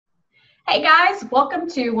Hey guys, welcome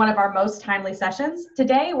to one of our most timely sessions.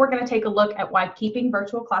 Today, we're going to take a look at why keeping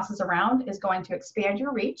virtual classes around is going to expand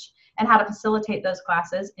your reach and how to facilitate those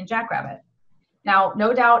classes in Jackrabbit. Now,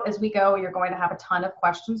 no doubt as we go, you're going to have a ton of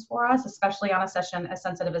questions for us, especially on a session as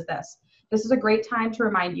sensitive as this. This is a great time to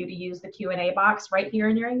remind you to use the Q&A box right here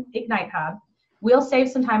in your Ignite Hub. We'll save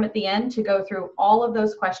some time at the end to go through all of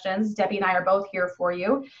those questions. Debbie and I are both here for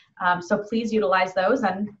you, so please utilize those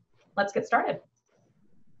and let's get started.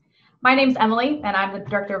 My name's Emily, and I'm the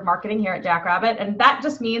Director of Marketing here at Jackrabbit, and that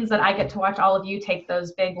just means that I get to watch all of you take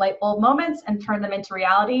those big light bulb moments and turn them into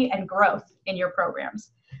reality and growth in your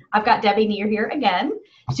programs. I've got Debbie Neer here again.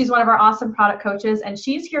 She's one of our awesome product coaches, and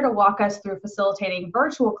she's here to walk us through facilitating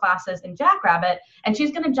virtual classes in Jackrabbit, and she's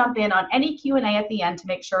going to jump in on any Q&A at the end to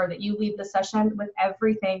make sure that you leave the session with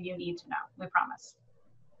everything you need to know. We promise.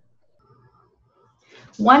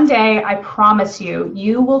 One day, I promise you,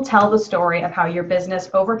 you will tell the story of how your business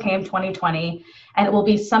overcame 2020, and it will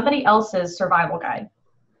be somebody else's survival guide.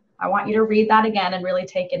 I want you to read that again and really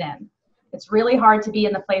take it in. It's really hard to be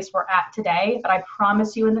in the place we're at today, but I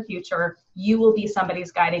promise you in the future, you will be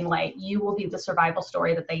somebody's guiding light. You will be the survival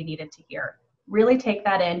story that they needed to hear. Really take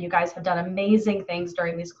that in. You guys have done amazing things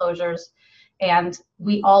during these closures, and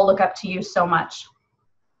we all look up to you so much.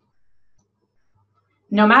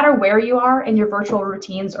 No matter where you are in your virtual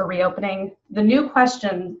routines or reopening, the new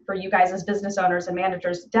question for you guys as business owners and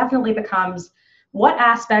managers definitely becomes, what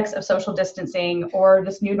aspects of social distancing or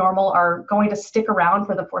this new normal are going to stick around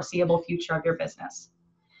for the foreseeable future of your business?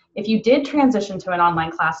 If you did transition to an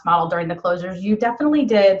online class model during the closures, you definitely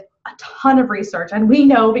did a ton of research. And we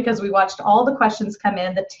know, because we watched all the questions come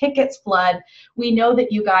in, the tickets flood, we know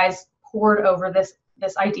that you guys poured over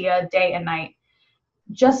this idea day and night,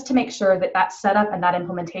 just to make sure that that setup and that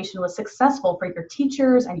implementation was successful for your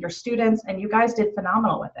teachers and your students, and you guys did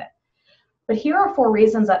phenomenal with it. But here are 4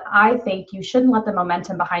 reasons that I think you shouldn't let the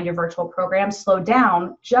momentum behind your virtual program slow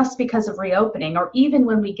down just because of reopening, or even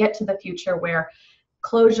when we get to the future where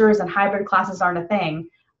closures and hybrid classes aren't a thing.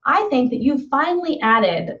 I think that you've finally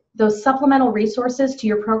added those supplemental resources to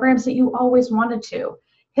your programs that you always wanted to.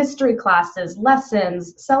 History classes,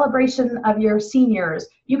 lessons, celebration of your seniors.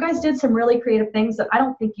 You guys did some really creative things that I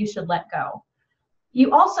don't think you should let go.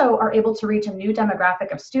 You also are able to reach a new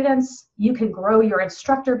demographic of students. You can grow your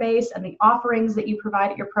instructor base and the offerings that you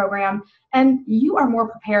provide at your program, and you are more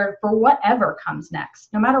prepared for whatever comes next.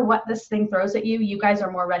 No matter what this thing throws at you, you guys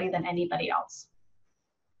are more ready than anybody else.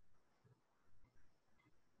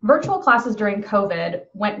 Virtual classes during COVID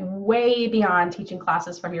went way beyond teaching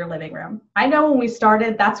classes from your living room. I know when we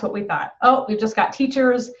started, that's what we thought. Oh, we've just got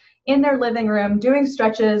teachers in their living room doing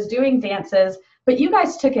stretches, doing dances, but you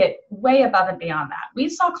guys took it way above and beyond that. We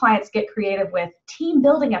saw clients get creative with team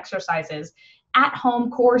building exercises, at-home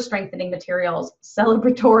core strengthening materials,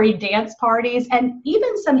 celebratory dance parties, and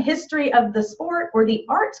even some history of the sport or the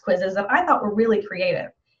arts quizzes that I thought were really creative.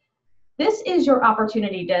 This is your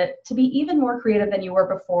opportunity to be even more creative than you were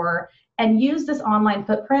before and use this online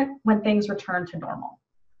footprint when things return to normal.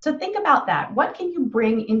 So think about that. What can you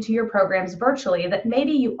bring into your programs virtually that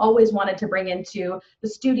maybe you always wanted to bring into the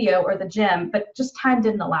studio or the gym, but just time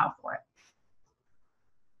didn't allow for it?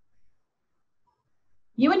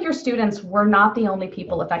 You and your students were not the only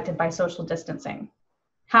people affected by social distancing.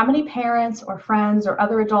 How many parents or friends or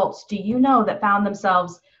other adults do you know that found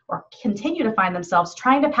themselves or continue to find themselves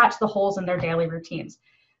trying to patch the holes in their daily routines?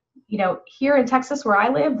 You know, here in Texas where I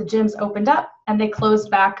live, the gyms opened up and they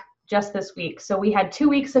closed back just this week. So we had 2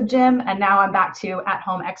 weeks of gym, and now I'm back to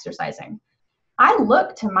at-home exercising. I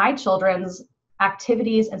look to my children's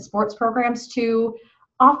activities and sports programs to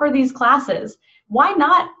offer these classes. Why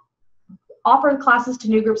not offer classes to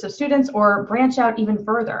new groups of students or branch out even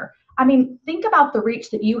further? I mean, think about the reach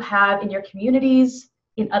that you have in your communities,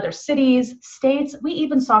 in other cities, states. We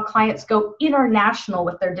even saw clients go international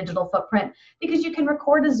with their digital footprint because you can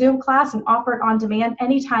record a Zoom class and offer it on demand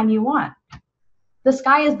anytime you want. The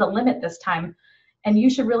sky is the limit this time, and you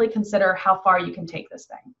should really consider how far you can take this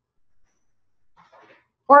thing.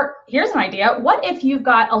 Or here's an idea. What if you've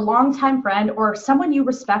got a longtime friend or someone you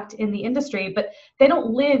respect in the industry, but they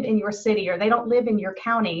don't live in your city or they don't live in your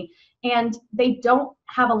county, and they don't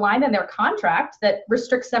have a line in their contract that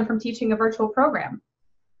restricts them from teaching a virtual program?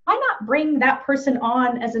 Why not bring that person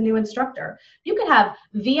on as a new instructor? You could have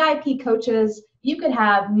VIP coaches, you could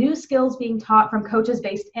have new skills being taught from coaches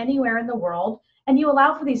based anywhere in the world, and you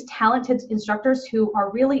allow for these talented instructors who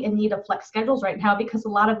are really in need of flex schedules right now because a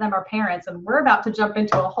lot of them are parents, and we're about to jump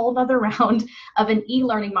into a whole other round of an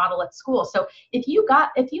e-learning model at school. So if you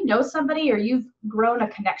know somebody or you've grown a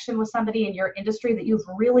connection with somebody in your industry that you've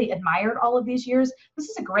really admired all of these years, this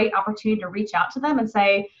is a great opportunity to reach out to them and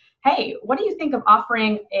say, hey, what do you think of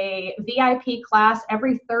offering a VIP class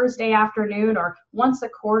every Thursday afternoon or once a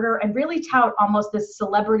quarter, and really tout almost this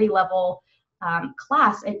celebrity level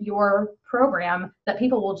class at your program that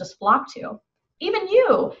people will just flock to. Even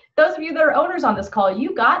you, those of you that are owners on this call,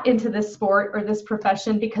 you got into this sport or this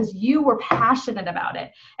profession because you were passionate about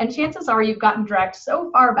it. And chances are you've gotten dragged so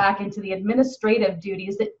far back into the administrative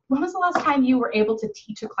duties that when was the last time you were able to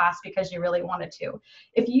teach a class because you really wanted to?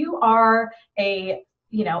 If you are a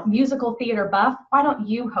musical theater buff, why don't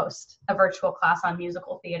you host a virtual class on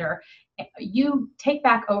musical theater? You take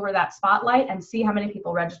back over that spotlight and see how many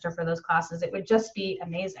people register for those classes. It would just be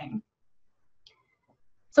amazing.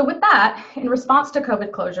 So with that, in response to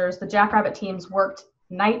COVID closures, the Jackrabbit teams worked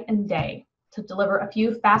night and day to deliver a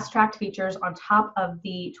few fast-tracked features on top of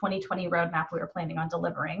the 2020 roadmap we were planning on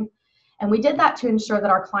delivering. And we did that to ensure that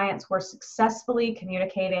our clients were successfully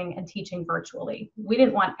communicating and teaching virtually. We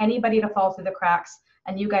didn't want anybody to fall through the cracks,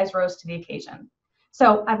 and you guys rose to the occasion.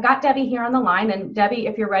 So I've got Debbie here on the line, and Debbie,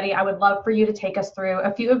 if you're ready, I would love for you to take us through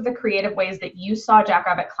a few of the creative ways that you saw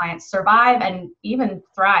Jackrabbit clients survive and even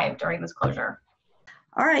thrive during this closure.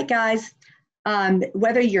 All right, guys,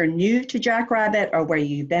 whether you're new to Jackrabbit or where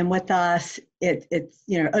you've been with us, it's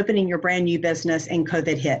opening your brand new business and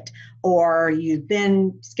COVID hit, or you've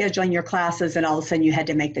been scheduling your classes and all of a sudden you had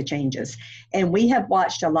to make the changes. And we have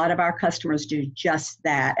watched a lot of our customers do just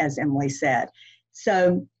that, as Emily said.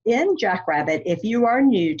 So in Jackrabbit, if you are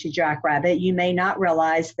new to Jackrabbit, you may not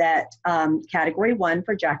realize that Category 1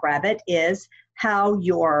 for Jackrabbit is how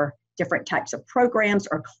your different types of programs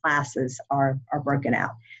or classes are broken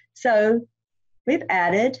out. So we've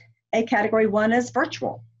added a Category 1 as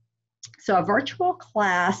virtual. So a virtual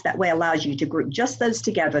class that way allows you to group just those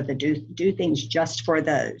together to do things just for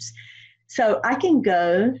those. So I can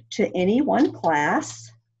go to any one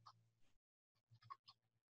class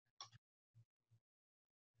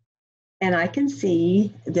and I can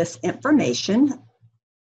see this information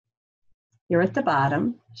here at the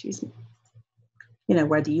bottom. Excuse me.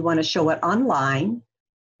 Whether you want to show it online,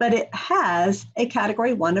 but it has a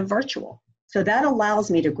Category 1 of virtual. So that allows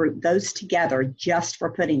me to group those together just for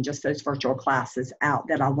putting just those virtual classes out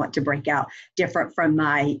that I want to break out different from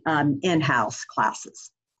my in-house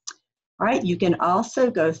classes. All right, you can also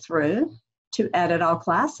go through to edit all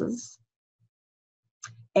classes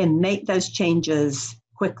and make those changes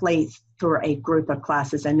quickly for a group of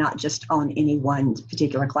classes and not just on any one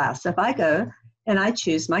particular class. So if I go and I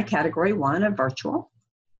choose my Category 1 of virtual,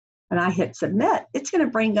 and I hit submit, it's going to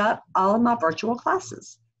bring up all of my virtual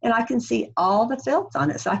classes. And I can see all the fields on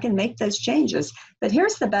it, so I can make those changes. But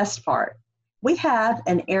here's the best part. We have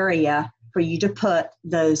an area for you to put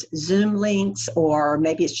those Zoom links, or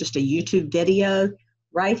maybe it's just a YouTube video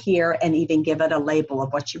right here, and even give it a label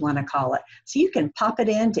of what you want to call it. So you can pop it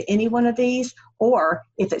into any one of these, or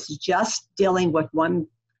if it's just dealing with one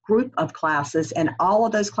group of classes and all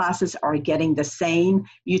of those classes are getting the same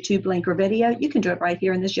YouTube link or video, you can do it right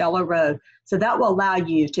here in this yellow row. So that will allow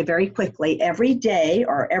you to very quickly every day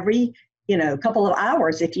or every couple of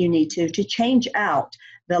hours if you need to change out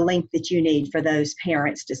the link that you need for those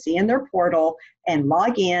parents to see in their portal and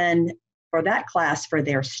log in for that class for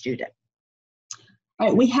their student. All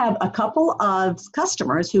right, we have a couple of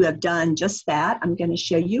customers who have done just that. I'm going to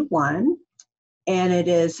show you one, and it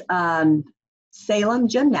is Salem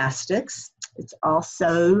Gymnastics. It's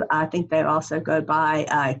also, I think they also go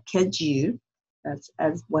by Kids U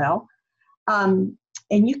as well. And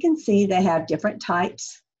you can see they have different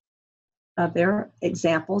types of their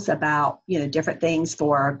examples about, different things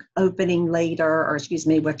for opening later, or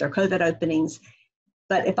with their COVID openings.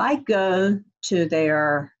 But if I go to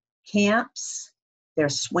their camps, their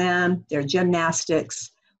swim, their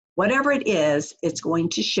gymnastics, whatever it is, it's going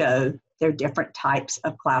to show their different types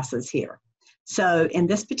of classes here. So in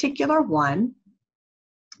this particular one,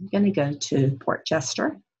 I'm going to go to Port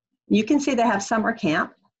Chester. You can see they have summer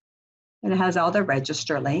camp, and it has all their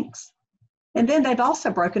register links. And then they've also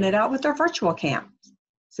broken it out with their virtual camp.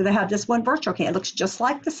 So they have this one virtual camp. It looks just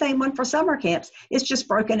like the same one for summer camps. It's just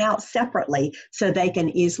broken out separately so they can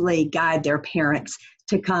easily guide their parents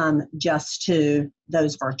to come just to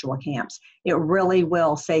those virtual camps. It really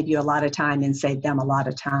will save you a lot of time and save them a lot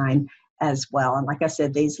of time as well. And like I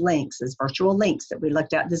said, these links, these virtual links that we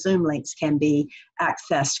looked at, the Zoom links, can be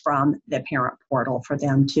accessed from the parent portal for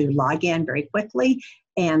them to log in very quickly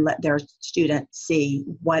and let their student see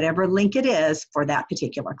whatever link it is for that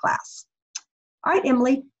particular class. All right,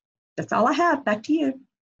 Emily, that's all I have. Back to you.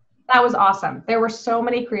 That was awesome. There were so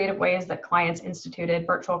many creative ways that clients instituted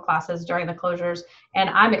virtual classes during the closures, and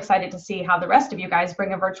I'm excited to see how the rest of you guys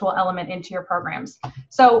bring a virtual element into your programs.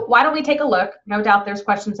 So why don't we take a look? No doubt there's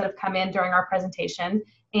questions that have come in during our presentation,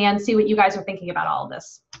 and see what you guys are thinking about all of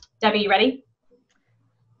this. Debbie, you ready?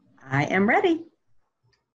 I am ready.